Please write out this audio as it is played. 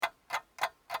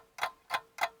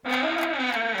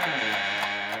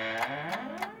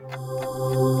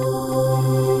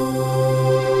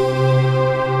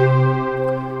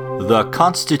The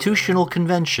Constitutional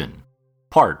Convention,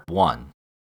 Part 1.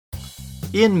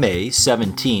 In May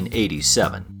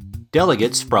 1787,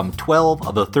 delegates from 12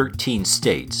 of the 13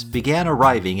 states began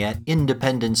arriving at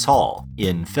Independence Hall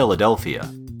in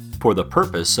Philadelphia for the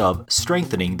purpose of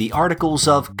strengthening the Articles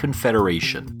of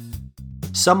Confederation.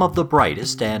 Some of the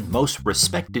brightest and most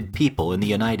respected people in the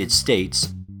United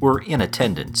States were in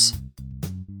attendance.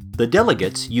 The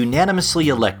delegates unanimously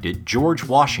elected George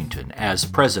Washington as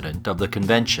president of the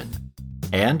convention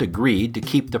and agreed to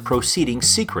keep the proceedings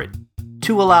secret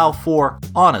to allow for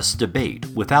honest debate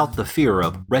without the fear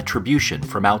of retribution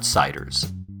from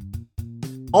outsiders.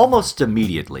 Almost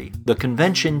immediately, the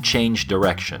convention changed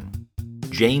direction.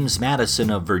 James Madison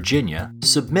of Virginia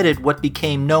submitted what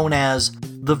became known as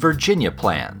the Virginia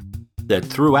Plan that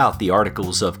threw out the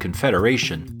Articles of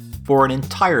Confederation for an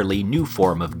entirely new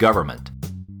form of government.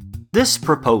 This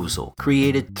proposal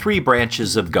created three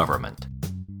branches of government: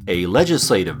 a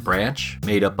legislative branch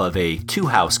made up of a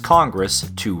two-house Congress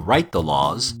to write the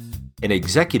laws, an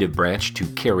executive branch to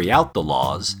carry out the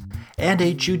laws, and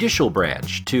a judicial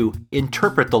branch to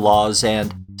interpret the laws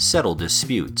and settle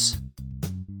disputes.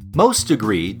 Most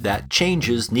agreed that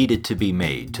changes needed to be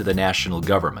made to the national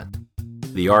government.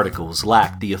 The Articles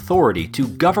lacked the authority to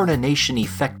govern a nation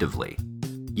effectively.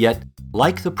 Yet,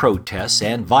 like the protests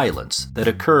and violence that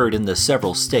occurred in the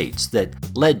several states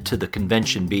that led to the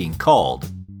convention being called,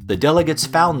 the delegates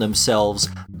found themselves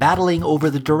battling over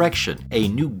the direction a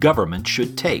new government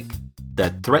should take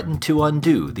that threatened to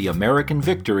undo the American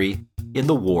victory in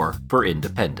the War for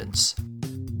Independence.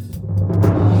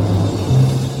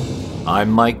 I'm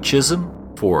Mike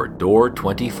Chisholm for Door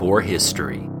 24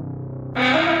 History.